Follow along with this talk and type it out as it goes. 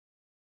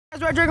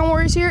Red Dragon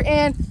Warriors here,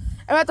 and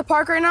I'm at the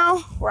park right now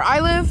where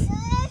I live.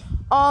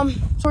 So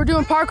we're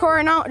doing parkour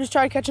right now. I just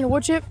tried catching a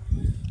wood chip.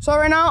 So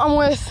right now I'm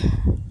with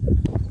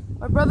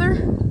my brother.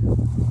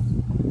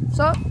 What's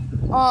up?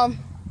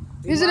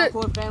 These are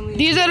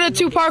the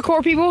two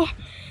parkour people,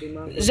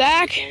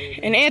 Zach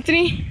and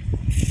Anthony.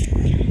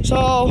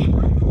 So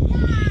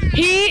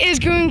he is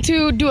going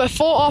to do a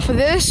full off of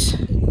this,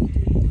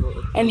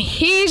 and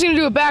he's going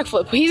to do a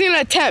backflip. He's going to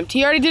attempt.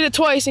 He already did it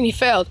twice and he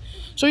failed.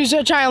 So he's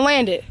going to try and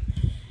land it.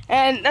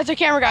 And that's our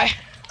camera guy.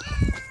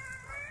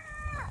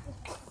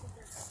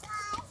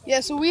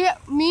 Yeah, so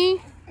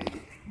me,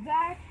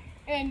 Zach,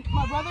 and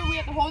my brother, we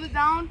have to hold it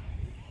down.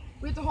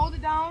 We have to hold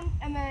it down,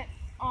 and then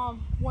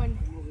when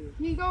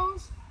he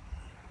goes,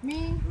 me,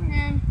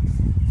 him,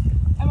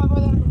 and my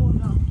brother have to hold it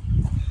down.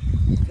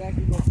 Zach,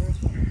 you go first.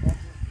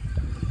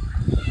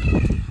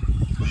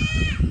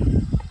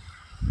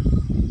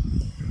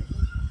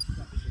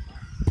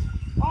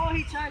 Oh,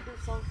 he tried to do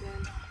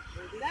something.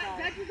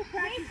 That was a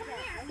practice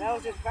jump. That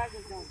was his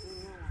practice jump.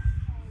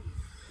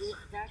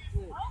 Okay,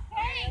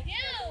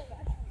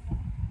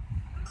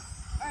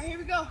 alright, here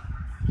we go.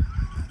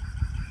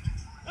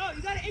 Oh,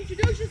 you gotta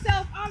introduce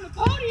yourself on the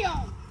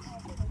podium.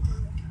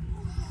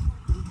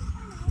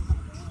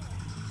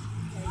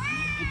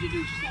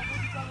 Introduce yourself.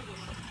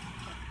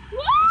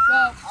 What's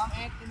up? I'm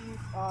Anthony.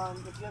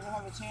 If you ever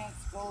have a chance,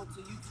 go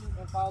to YouTube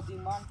and follow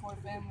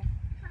Demoncorefamily.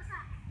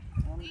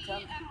 I'm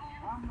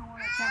the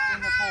one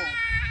attempting the pole.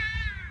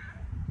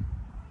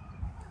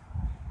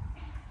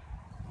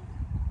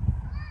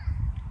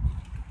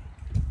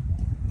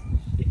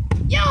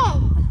 Yo!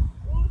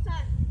 One more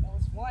time. That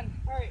was one.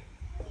 Alright.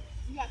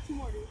 You got two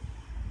more, dude.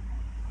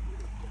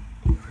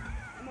 And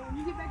then when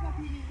you get back up,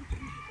 you need to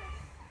introduce yourself.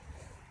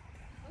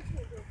 Let's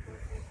go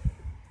first.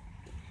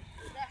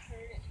 That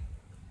hurt it.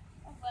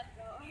 I'll let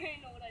go. I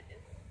didn't know what I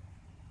did.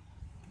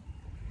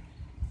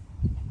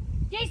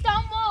 Jace,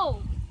 don't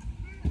move!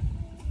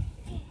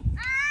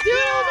 Dude, I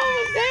was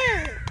almost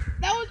there!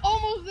 That was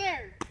almost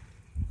there!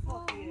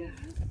 Oh, yeah.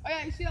 Oh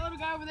yeah, you see that little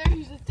guy over there?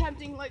 He's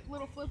attempting like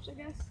little flips, I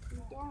guess. He's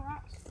throwing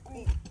rocks.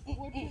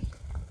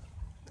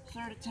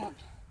 Third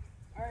attempt.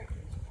 Alright.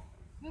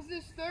 This is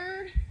his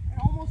third and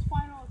almost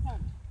final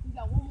attempt. He's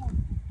got one more.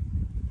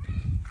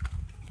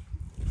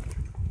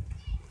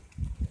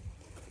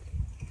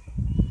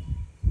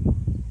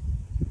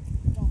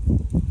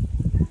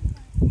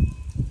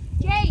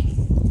 Jace!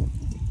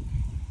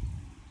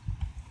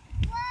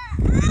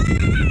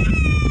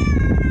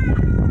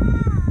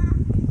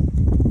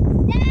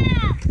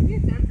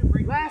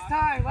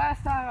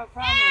 Last time, I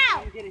promise. I'm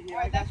gonna get it here.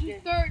 Alright, that's your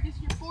third. This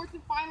is your fourth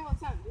and final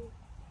attempt, dude.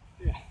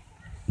 Yeah.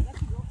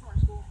 That's a girl from our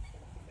school.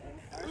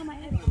 Oh, my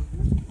head.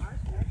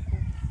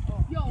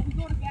 Yo, we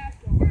go to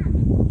Gasco.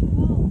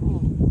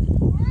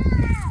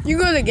 You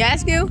go to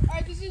Gasco?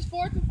 Alright, this is his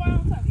fourth and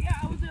final attempt.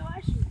 Yeah, I was there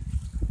last year.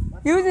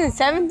 You was in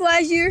 7th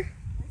last year?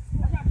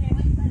 Watch out, Jay.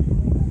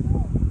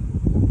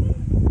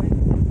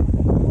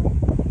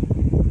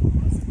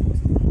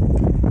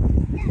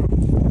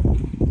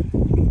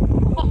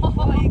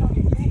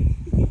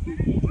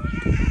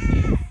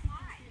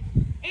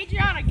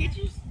 Adriana,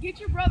 get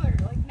your brother,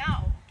 like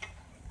now.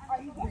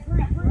 Alright, you hurry.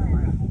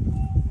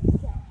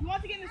 You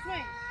want to get in the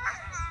swing.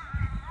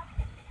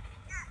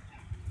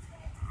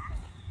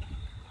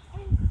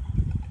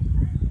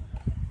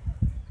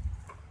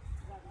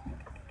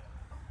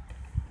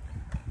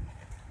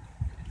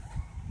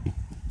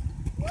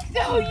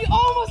 No, you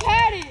almost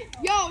had it!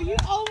 Yo, you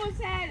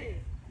almost had it!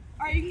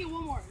 Alright, you can get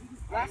one more.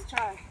 Last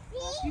try.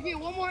 You get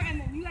one more,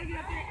 and then you gotta get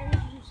up there and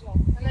introduce yourself.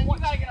 And then you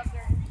gotta get up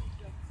there and introduce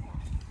yourself.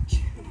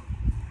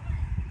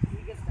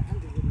 He gets the end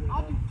of it.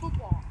 I'll do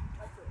football.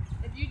 That's it.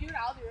 If you do it,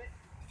 I'll do it.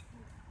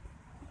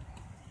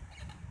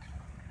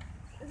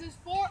 This is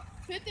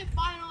fifth and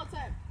final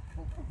attempt.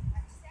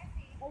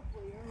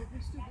 Hopefully, or if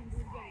you're stupid and do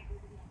it again.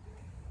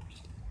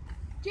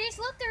 Jace,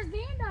 look, there's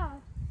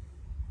Vanda.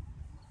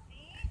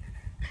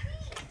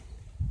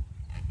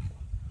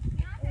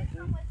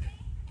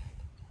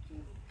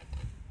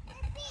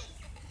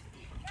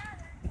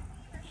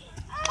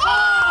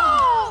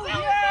 Oh!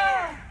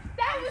 Yeah!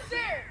 That was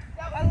there!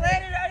 I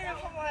landed out here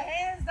with my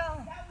hands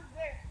down. That was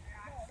there.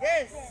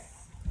 Yes.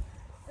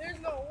 There's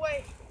no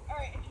way.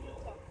 Alright, introduce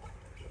yourself.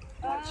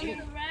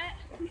 Rat.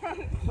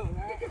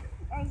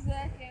 I'm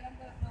Zach, and I'm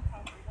the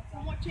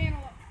from what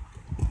channel?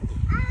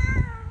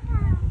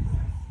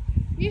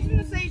 He's from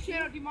the same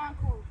channel,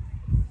 Demoncore.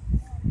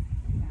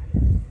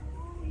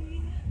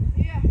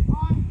 Yeah,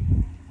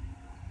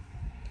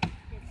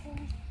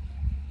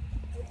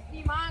 it's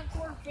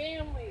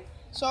Demoncorefamily.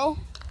 So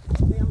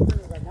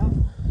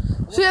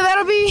yeah,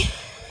 that'll be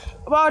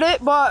about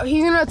it. But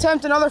he's gonna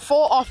attempt another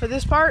full off of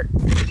this part.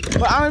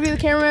 But I'm gonna be the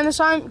cameraman this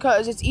time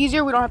because it's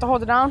easier. We don't have to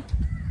hold it down.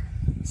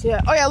 So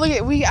yeah. Oh yeah, look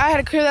at it. I had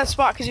to clear that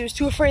spot because he was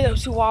too afraid that it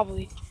was too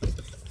wobbly.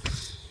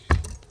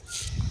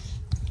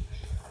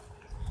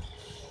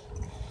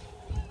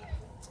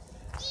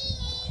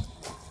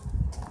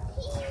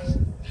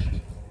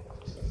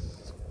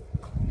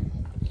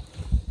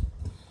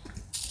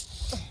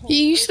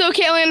 You still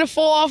can't land a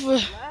full off of.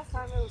 Last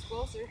time it was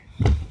close. closer.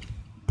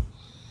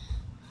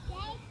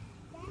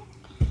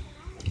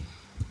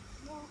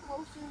 More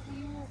closer to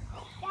you.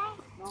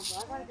 No, but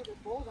I gotta get the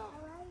bowl out.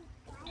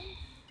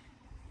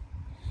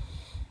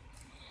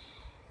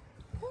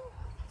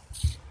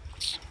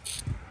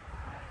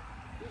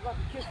 He's about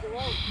to kiss the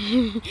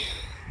road.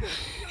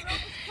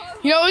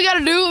 You know what we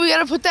gotta do? We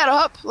gotta put that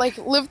up, like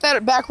lift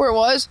that back where it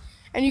was,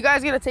 and you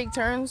guys gotta take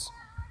turns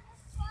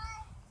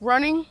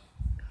running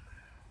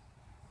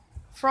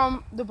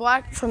from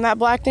that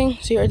black thing.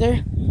 See right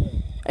there?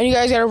 And you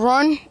guys gotta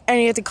run, and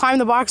you have to climb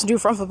the box and do a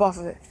front flip off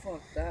of it.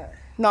 Fuck that.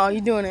 No,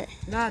 you doing it.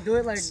 Nah, do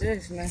it like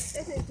this, man. This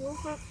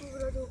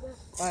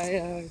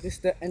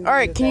the end. All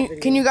right,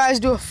 can you guys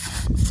do a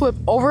flip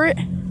over it?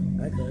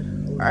 I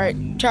could. All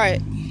right, try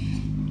it.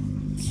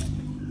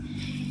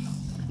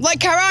 Like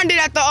Kyron did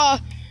at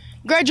the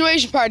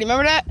graduation party.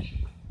 Remember that?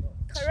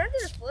 Kyron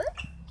did a flip?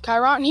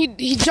 Kyron,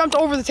 he jumped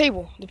over the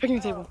table, the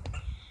picnic table.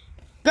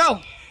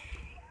 Go.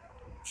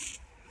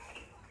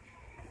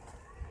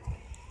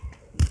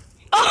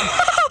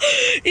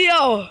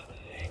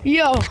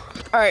 Yo. All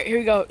right, here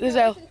we go. This is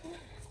L.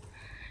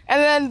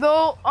 And then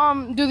they'll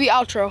do the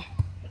outro.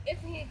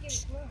 If we get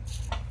it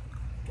close.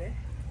 Okay.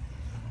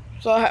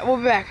 So we'll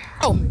be back.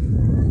 Oh. All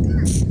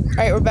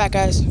right, we're back,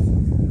 guys.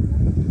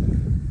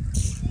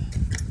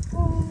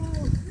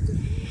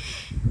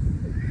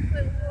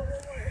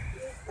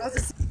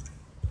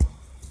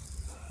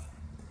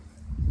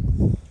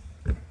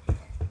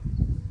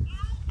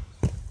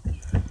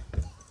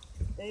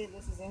 Hey,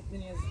 this is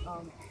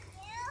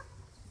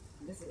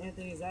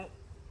Anthony's at.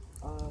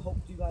 Hope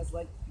you guys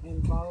like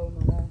and follow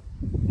my man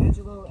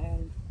Angelo,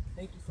 and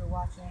thank you for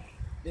watching.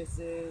 This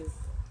is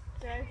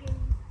Dragon.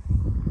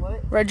 what?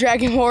 Red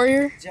Dragon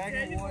Warrior.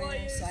 Dragon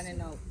Warrior signing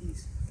out.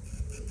 Peace.